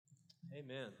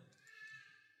Amen.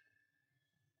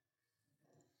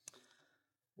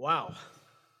 Wow.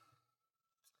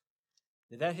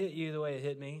 Did that hit you the way it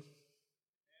hit me?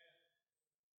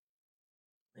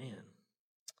 Man.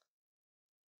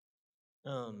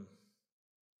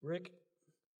 Rick,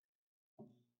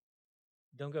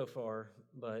 don't go far,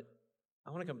 but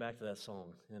I want to come back to that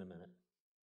song in a minute.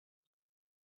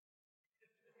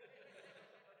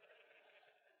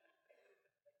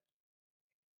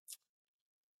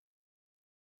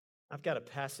 I've got a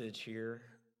passage here.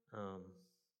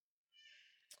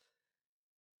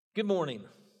 Good morning.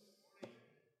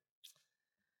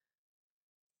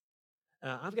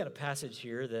 I've got a passage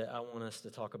here that I want us to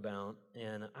talk about,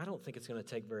 and I don't think it's going to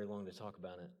take very long to talk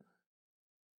about it.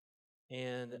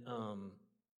 And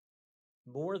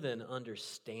more than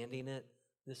understanding it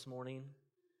this morning,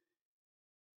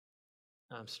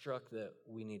 I'm struck that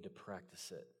we need to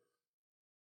practice it.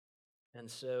 And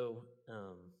so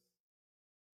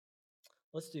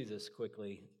let's do this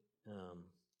quickly.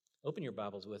 Open your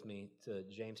Bibles with me to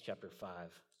James chapter 5.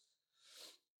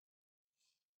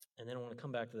 And then I want to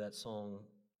come back to that song,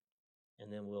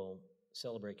 and then we'll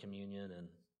celebrate communion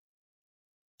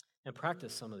and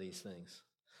practice some of these things.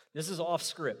 This is off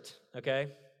script,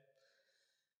 okay?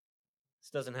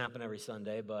 This doesn't happen every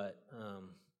Sunday, but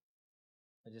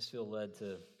I just feel led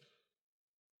to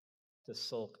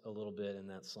sulk a little bit in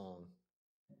that song.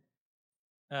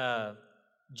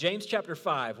 James chapter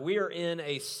 5, we are in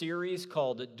a series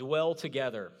called Dwell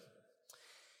Together.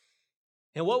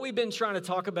 And what we've been trying to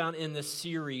talk about in this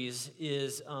series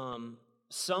is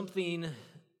something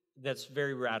that's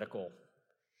very radical.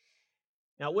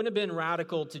 Now, it wouldn't have been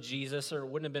radical to Jesus, or it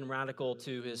wouldn't have been radical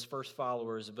to his first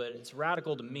followers, but it's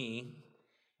radical to me,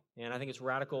 and I think it's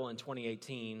radical in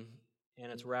 2018,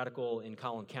 and it's radical in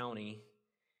Collin County,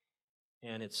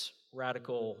 and it's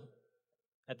radical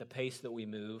at the pace that we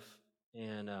move,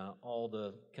 and all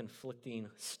the conflicting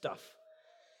stuff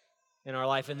in our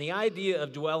life. And the idea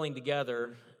of dwelling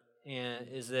together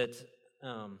is that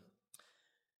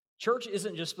church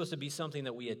isn't just supposed to be something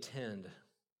that we attend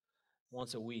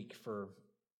once a week for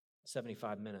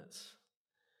 75 minutes,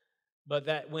 but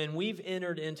that when we've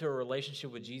entered into a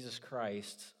relationship with Jesus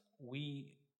Christ,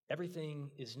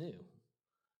 everything is new.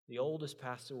 The old has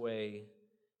passed away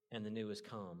and the new has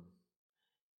come.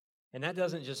 And that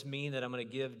doesn't just mean that I'm going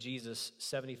to give Jesus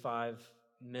 75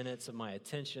 minutes of my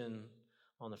attention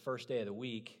on the first day of the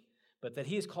week, but that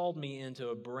he has called me into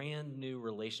a brand new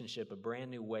relationship, a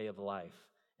brand new way of life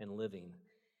and living.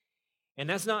 And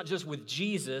that's not just with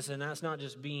Jesus, and that's not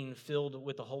just being filled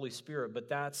with the Holy Spirit, but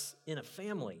that's in a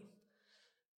family,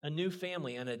 a new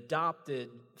family, an adopted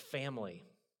family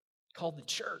called the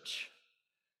church.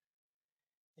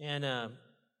 And I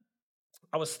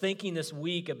was thinking this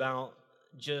week about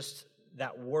just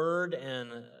that word,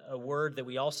 and a word that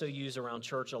we also use around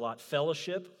church a lot,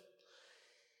 fellowship.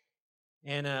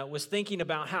 And was thinking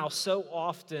about how so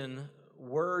often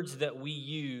words that we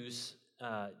use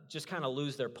just kind of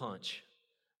lose their punch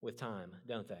with time,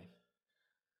 don't they?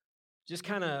 Just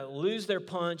kind of lose their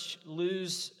punch,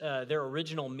 lose their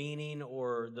original meaning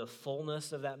or the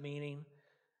fullness of that meaning.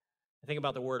 I think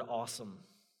about the word awesome.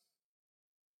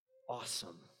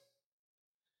 Awesome.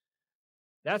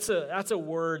 That's a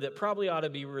word that probably ought to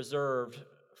be reserved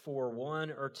for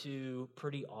one or two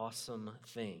pretty awesome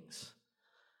things.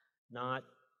 Not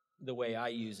the way I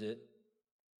use it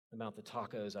about the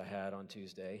tacos I had on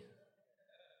Tuesday,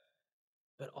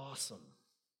 but awesome.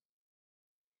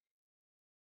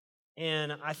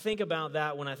 And I think about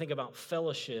that when I think about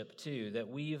fellowship too,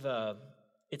 that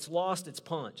it's lost its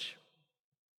punch.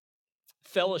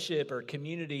 Fellowship or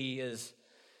community is,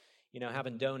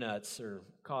 having donuts or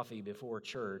coffee before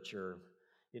church, or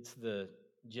it's the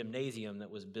gymnasium that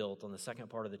was built on the second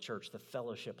part of the church, the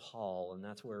fellowship hall, and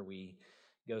that's where we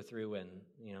go through and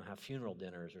have funeral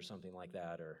dinners or something like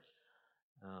that, or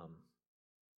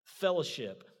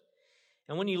fellowship.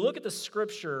 And when you look at the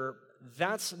scripture,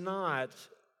 that's not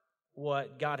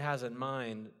what God has in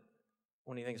mind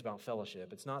when he thinks about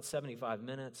fellowship. It's not 75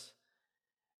 minutes.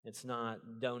 It's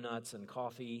not donuts and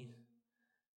coffee.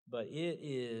 But it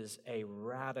is a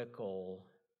radical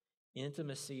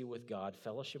intimacy with God,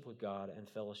 fellowship with God, and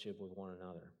fellowship with one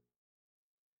another.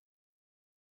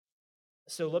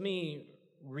 So let me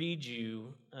read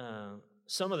you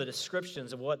some of the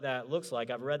descriptions of what that looks like.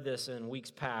 I've read this in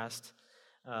weeks past,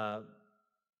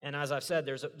 and as I've said,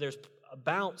 there's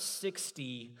about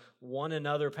 60 one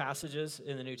another passages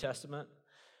in the New Testament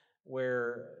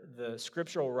where the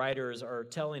scriptural writers are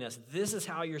telling us this is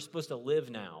how you're supposed to live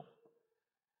now.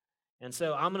 And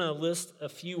so I'm going to list a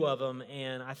few of them,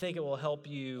 and I think it will help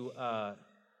you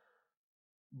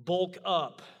bulk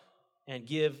up and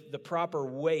give the proper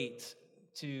weight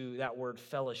to that word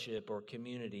fellowship or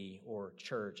community or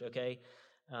church, okay?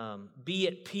 Be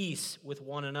at peace with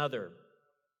one another.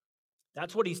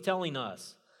 That's what he's telling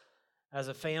us as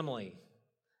a family,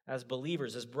 as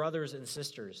believers, as brothers and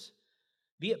sisters.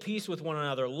 Be at peace with one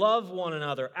another. Love one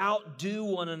another. Outdo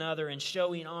one another in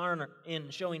showing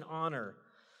honor.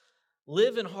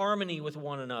 Live in harmony with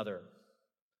one another.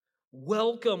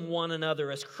 Welcome one another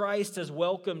as Christ has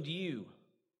welcomed you.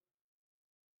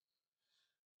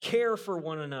 Care for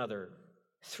one another.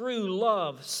 Through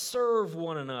love, serve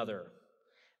one another.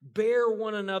 Bear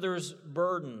one another's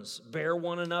burdens. Bear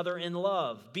one another in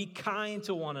love. Be kind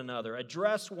to one another.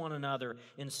 Address one another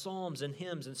in psalms and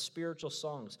hymns and spiritual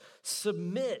songs.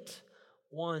 Submit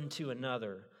one to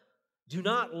another. Do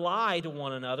not lie to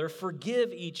one another.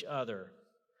 Forgive each other.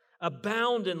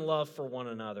 Abound in love for one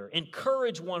another.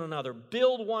 Encourage one another.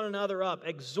 Build one another up.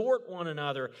 Exhort one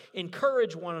another.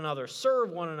 Encourage one another. Serve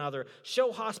one another.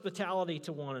 Show hospitality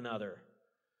to one another.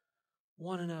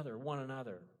 One another, one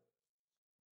another.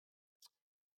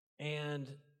 And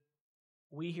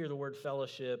we hear the word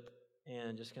fellowship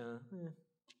and just kind of,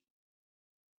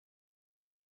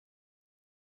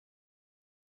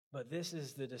 But this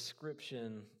is the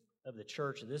description of the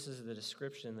church. This is the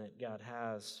description that God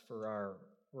has for our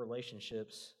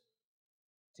relationships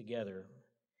together.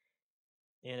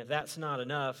 And if that's not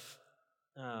enough,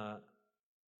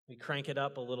 we crank it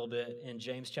up a little bit in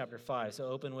James chapter 5. So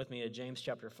open with me to James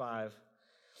chapter 5.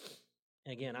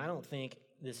 Again, I don't think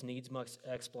this needs much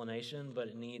explanation, but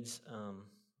it needs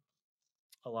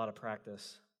a lot of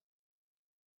practice.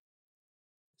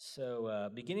 So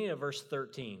beginning at verse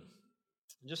 13,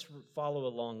 just follow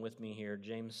along with me here,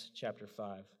 James chapter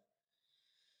 5.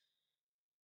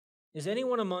 Is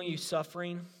anyone among you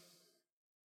suffering?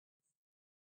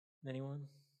 Anyone?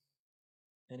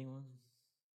 Anyone?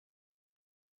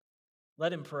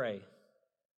 Let him pray.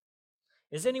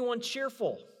 Is anyone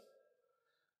cheerful?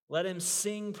 Let him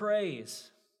sing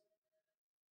praise.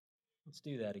 Let's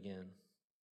do that again.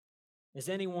 Is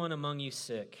anyone among you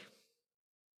sick?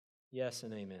 Yes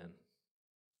and amen.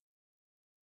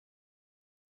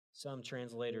 Some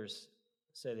translators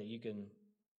say that you can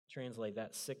translate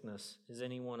that sickness. Is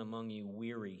anyone among you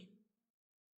weary?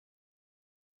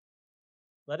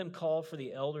 Let him call for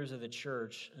the elders of the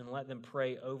church and let them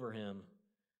pray over him,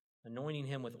 anointing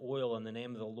him with oil in the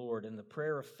name of the Lord. And the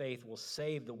prayer of faith will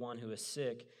save the one who is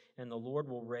sick, and the Lord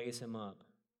will raise him up.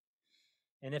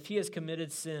 And if he has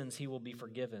committed sins, he will be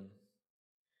forgiven.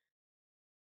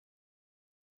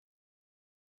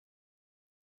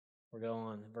 We'll go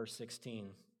on, verse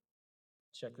 16.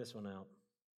 Check this one out.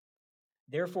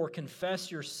 Therefore, confess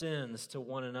your sins to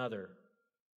one another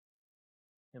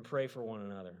and pray for one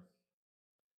another,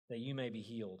 that you may be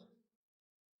healed.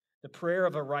 The prayer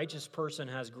of a righteous person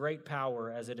has great power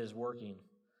as it is working.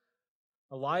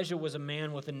 Elijah was a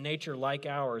man with a nature like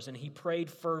ours, and he prayed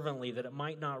fervently that it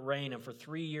might not rain, and for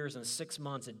 3 years and 6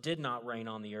 months it did not rain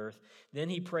on the earth. Then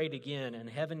he prayed again, and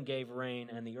heaven gave rain,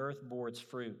 and the earth bore its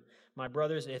fruit. My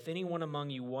brothers, if anyone among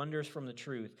you wanders from the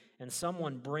truth, and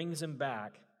someone brings him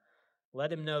back,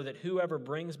 let him know that whoever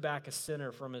brings back a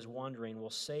sinner from his wandering will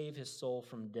save his soul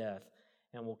from death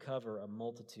and will cover a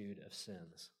multitude of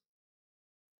sins.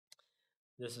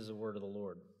 This is the word of the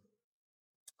Lord.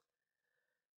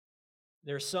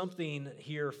 There's something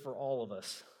here for all of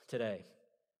us today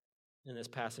in this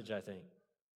passage, I think.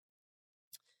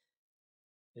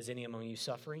 Is any among you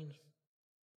suffering?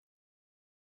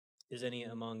 Is any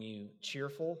among you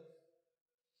cheerful?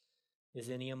 Is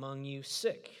any among you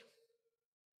sick?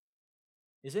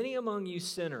 Is any among you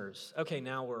sinners? Okay,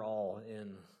 now we're all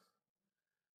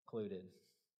included.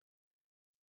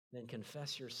 Then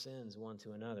confess your sins one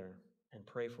to another and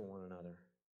pray for one another.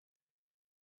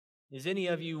 Is any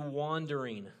of you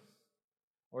wandering?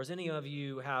 Or does any of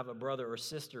you have a brother or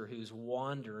sister who's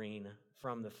wandering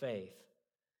from the faith?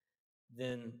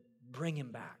 Then bring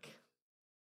him back.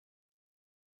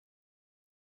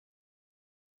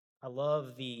 I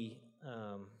love the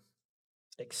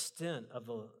extent of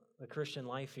the Christian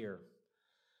life here.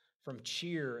 From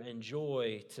cheer and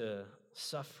joy to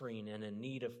suffering and in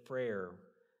need of prayer.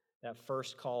 That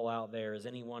first call out there, is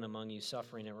anyone among you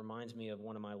suffering? It reminds me of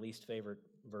one of my least favorite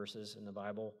verses in the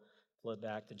Bible. Flip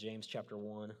back to James chapter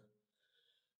 1.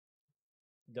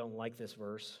 Don't like this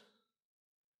verse.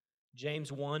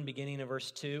 James 1, beginning in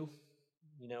verse 2.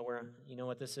 You know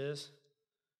what this is?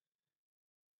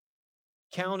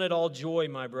 Count it all joy,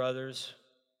 my brothers,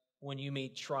 when you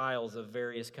meet trials of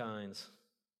various kinds.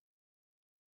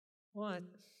 What?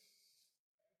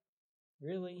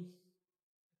 Really?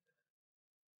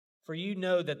 For you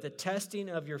know that the testing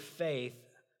of your faith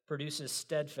produces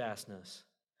steadfastness.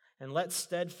 And let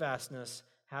steadfastness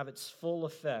have its full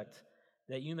effect,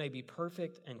 that you may be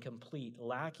perfect and complete,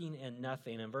 lacking in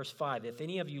nothing. And verse 5, if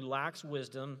any of you lacks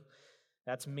wisdom,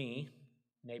 that's me,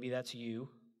 maybe that's you.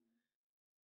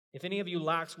 If any of you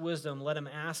lacks wisdom, let him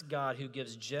ask God, who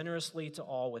gives generously to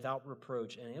all without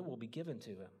reproach, and it will be given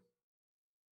to him.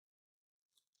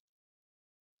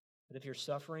 But if you're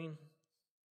suffering,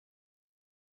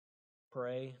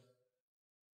 pray.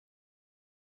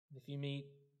 If you meet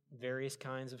various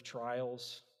kinds of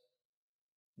trials,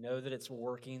 know that it's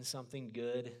working something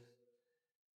good,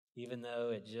 even though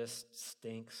it just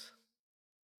stinks.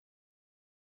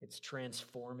 It's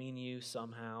transforming you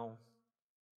somehow.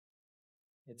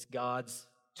 It's God's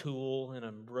tool in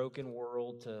a broken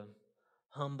world to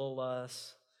humble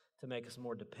us, to make us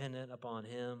more dependent upon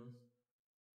Him,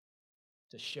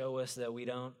 to show us that we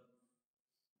don't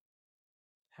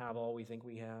have all we think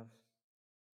we have.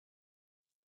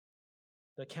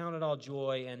 But count it all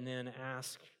joy and then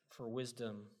ask for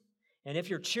wisdom. And if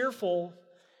you're cheerful,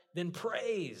 then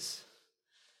praise.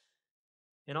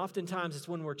 And oftentimes it's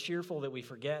when we're cheerful that we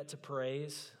forget to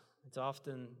praise. It's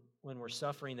often when we're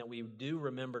suffering that we do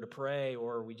remember to pray,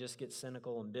 or we just get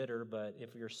cynical and bitter. But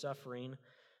if you're suffering,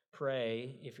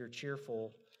 pray. If you're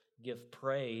cheerful, give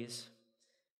praise.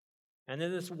 And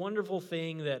then this wonderful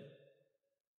thing that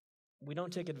we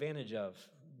don't take advantage of,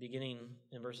 beginning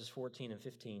in verses 14 and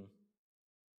 15.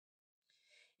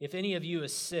 If any of you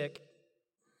is sick,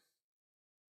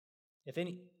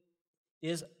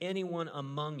 is anyone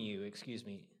among you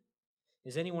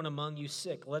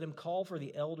sick? Let him call for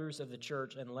the elders of the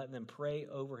church and let them pray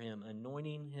over him,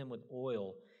 anointing him with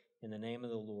oil in the name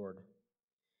of the Lord.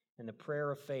 And the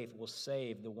prayer of faith will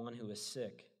save the one who is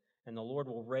sick, and the Lord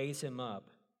will raise him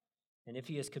up. And if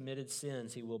he has committed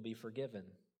sins, he will be forgiven.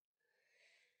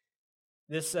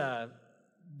 This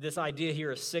idea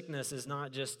here of sickness is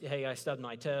not just, hey, I stubbed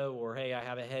my toe, or hey, I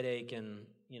have a headache and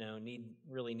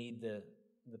really need the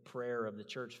prayer of the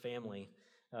church family.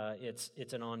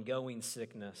 It's an ongoing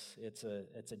sickness. It's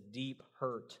a deep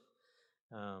hurt.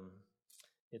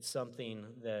 It's something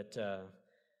that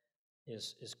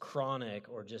is chronic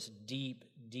or just deep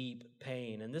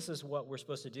pain. And this is what we're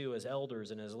supposed to do as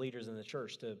elders and as leaders in the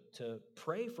church, to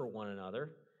pray for one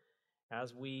another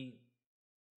as we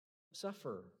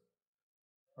suffer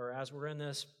or as we're in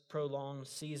this prolonged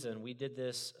season. We did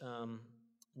this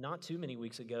not too many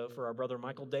weeks ago for our brother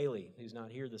Michael Daly, who's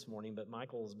not here this morning, but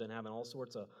Michael's been having all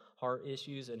sorts of heart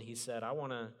issues, and he said, I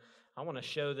want to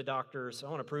show the doctors, I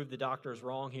want to prove the doctors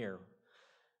wrong here.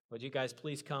 Would you guys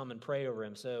please come and pray over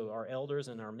him? So our elders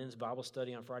and our men's Bible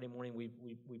study on Friday morning,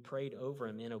 we prayed over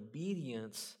him in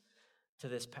obedience to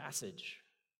this passage.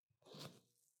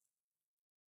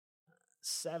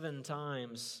 7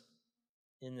 times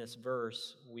in this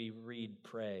verse, we read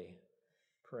pray,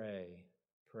 pray,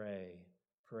 pray,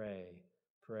 pray,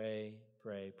 pray,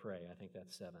 pray, pray. I think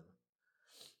that's 7.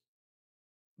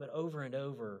 But over and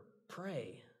over,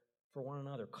 pray for one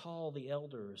another. Call the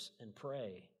elders and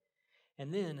pray.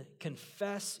 And then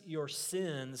confess your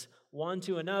sins one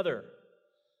to another.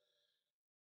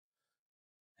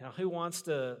 Now, who wants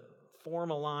to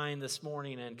form a line this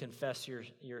morning and confess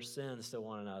your sins to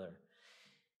one another?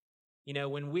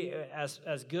 When we,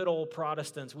 as good old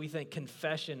Protestants, we think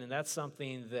confession, and that's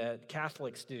something that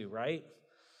Catholics do, right?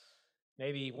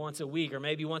 Maybe once a week or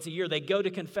maybe once a year, they go to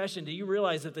confession. Do you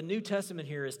realize that the New Testament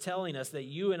here is telling us that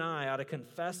you and I ought to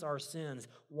confess our sins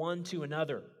one to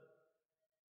another?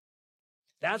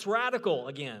 That's radical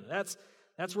again. That's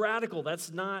radical. That's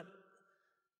not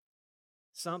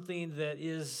something that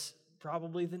is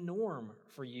probably the norm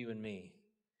for you and me.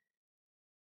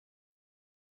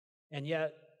 And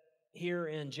yet, here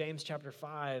in James chapter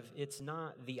 5, it's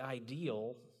not the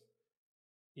ideal,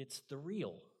 it's the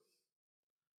real.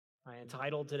 I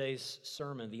entitled today's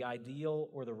sermon, The Ideal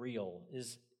or the Real.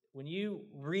 Is when you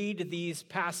read these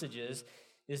passages,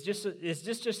 is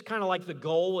this just kind of like the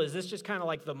goal? Is this just kind of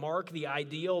like the mark, the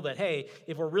ideal that, hey,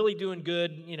 if we're really doing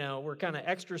good, we're kind of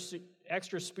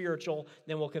extra spiritual,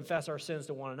 then we'll confess our sins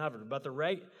to one another. But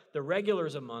the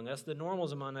regulars among us, the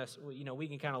normals among us, we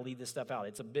can kind of leave this stuff out.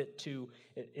 It's a bit too,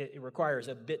 it requires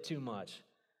a bit too much.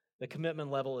 The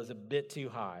commitment level is a bit too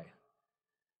high.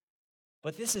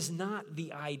 But this is not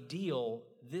the ideal.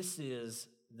 This is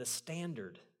the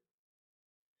standard.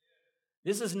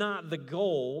 This is not the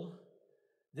goal.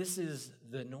 This is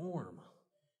the norm.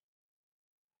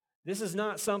 This is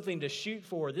not something to shoot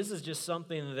for. This is just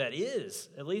something that is.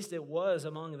 At least it was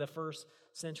among the first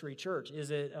century church. Is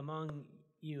it among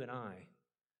you and I?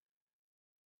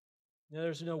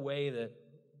 There's no way that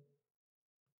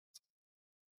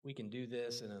we can do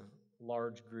this in a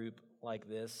large group like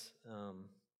this,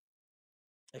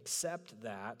 except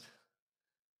that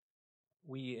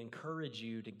we encourage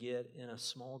you to get in a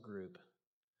small group,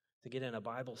 to get in a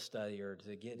Bible study, or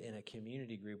to get in a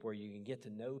community group where you can get to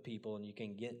know people and you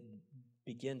can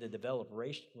begin to develop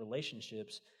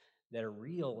relationships that are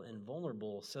real and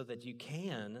vulnerable so that you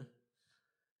can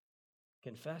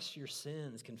confess your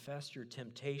sins, confess your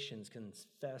temptations,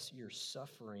 confess your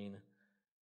suffering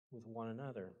with one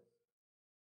another.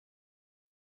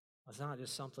 It's not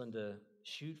just something to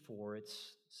shoot for,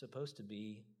 it's supposed to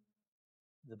be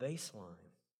the baseline.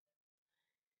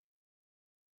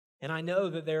 And I know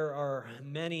that there are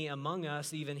many among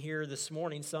us, even here this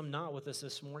morning, some not with us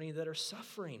this morning, that are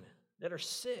suffering, that are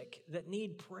sick, that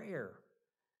need prayer.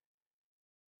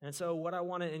 And so what I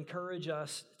want to encourage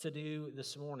us to do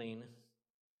this morning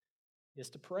is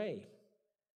to pray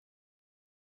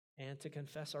and to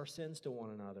confess our sins to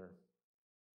one another,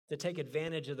 to take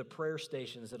advantage of the prayer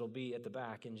stations that'll be at the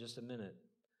back in just a minute.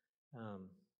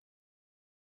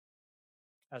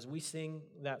 As we sing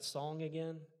that song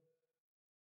again,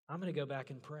 I'm going to go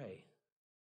back and pray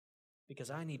because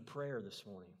I need prayer this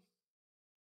morning.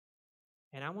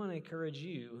 And I want to encourage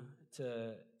you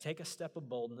to take a step of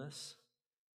boldness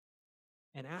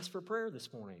and ask for prayer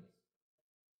this morning.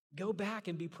 Go back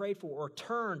and be prayed for, or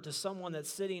turn to someone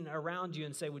that's sitting around you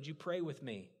and say, would you pray with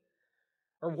me?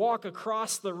 Or walk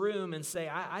across the room and say,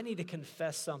 I need to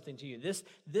confess something to you.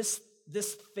 This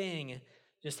thing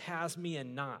just has me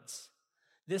in knots.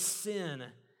 This sin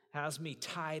has me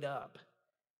tied up,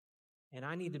 and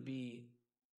I need to be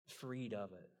freed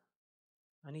of it.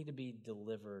 I need to be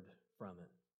delivered from it.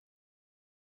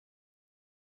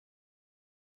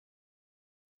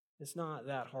 It's not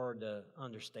that hard to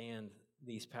understand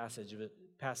these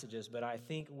passages, but I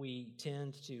think we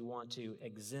tend to want to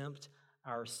exempt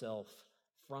ourselves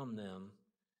from them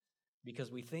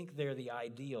because we think they're the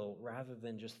ideal rather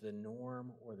than just the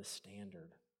norm or the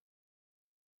standard.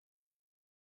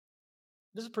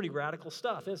 This is pretty radical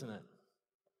stuff, isn't it?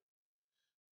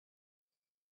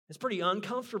 It's pretty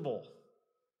uncomfortable.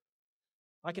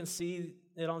 I can see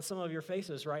it on some of your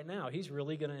faces right now. He's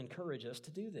really going to encourage us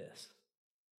to do this.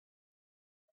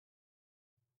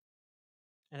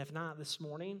 And if not this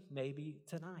morning, maybe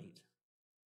tonight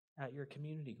at your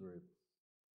community group.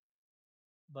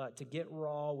 But to get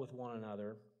raw with one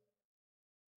another,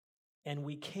 and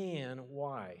we can,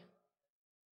 why?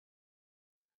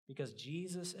 Because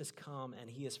Jesus has come and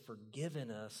he has forgiven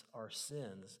us our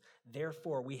sins.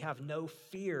 Therefore, we have no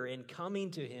fear in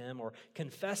coming to him or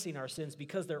confessing our sins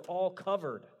because they're all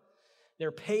covered.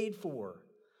 They're paid for.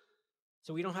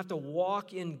 So we don't have to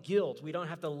walk in guilt. We don't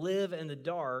have to live in the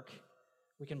dark.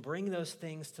 We can bring those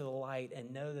things to the light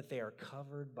and know that they are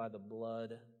covered by the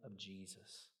blood of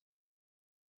Jesus.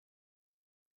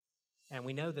 And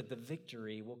we know that the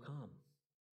victory will come.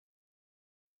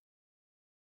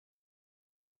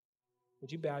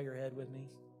 Would you bow your head with me?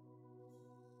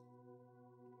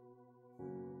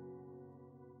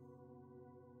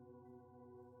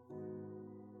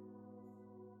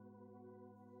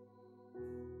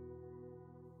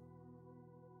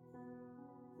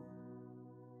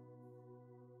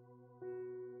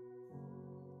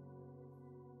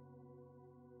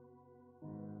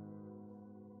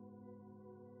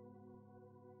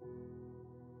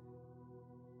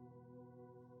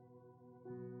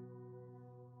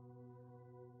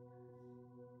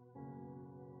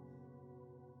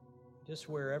 Just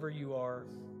wherever you are,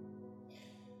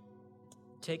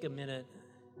 take a minute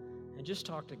and just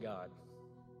talk to God.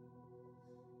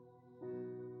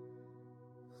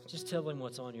 Just tell him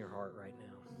what's on your heart right now.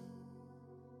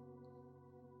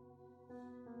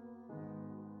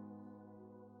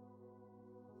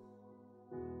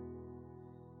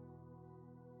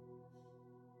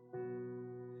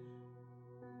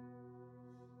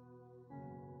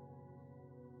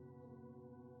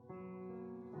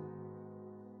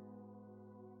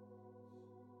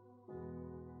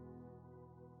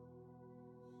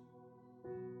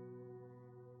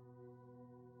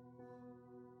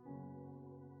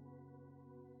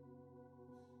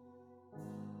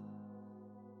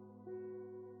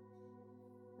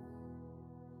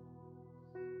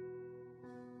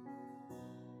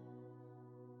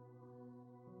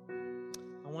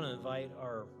 I want to invite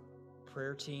our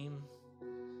prayer team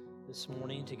this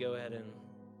morning to go ahead and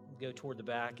go toward the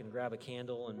back and grab a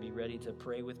candle and be ready to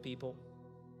pray with people.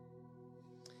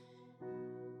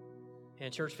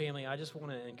 And church family, I just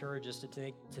want to encourage us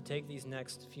to take these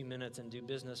next few minutes and do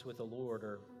business with the Lord,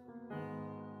 or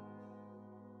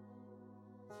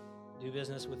do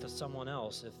business with someone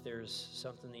else if there's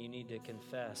something that you need to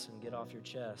confess and get off your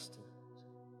chest,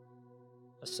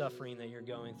 a suffering that you're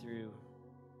going through,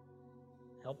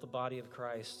 Help the body of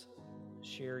Christ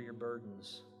share your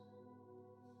burdens.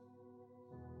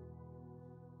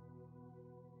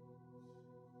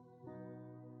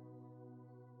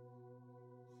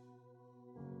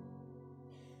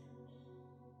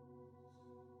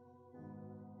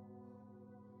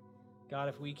 God,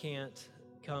 if we can't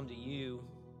come to you,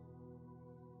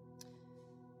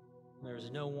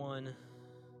 there's no one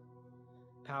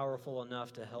powerful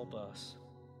enough to help us.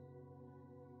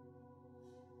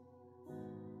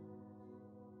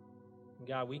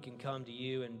 God, we can come to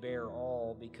you and bear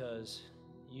all because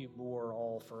you bore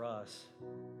all for us.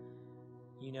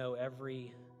 You know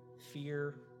every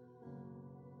fear,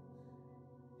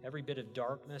 every bit of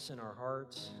darkness in our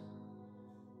hearts,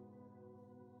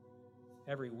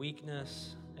 every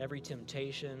weakness, every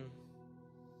temptation,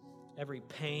 every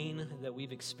pain that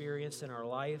we've experienced in our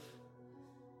life,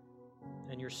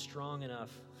 and you're strong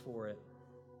enough for it.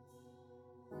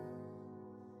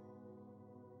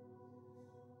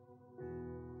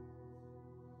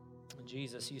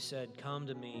 Jesus, you said, "Come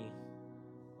to me,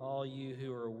 all you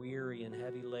who are weary and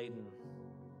heavy laden,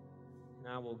 and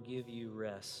I will give you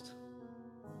rest."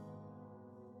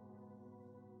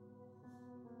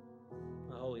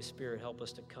 The Holy Spirit, help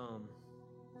us to come.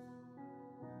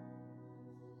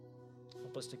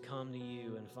 Help us to come to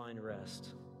you and find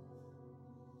rest.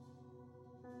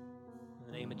 In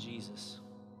the name of Jesus,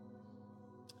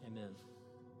 amen.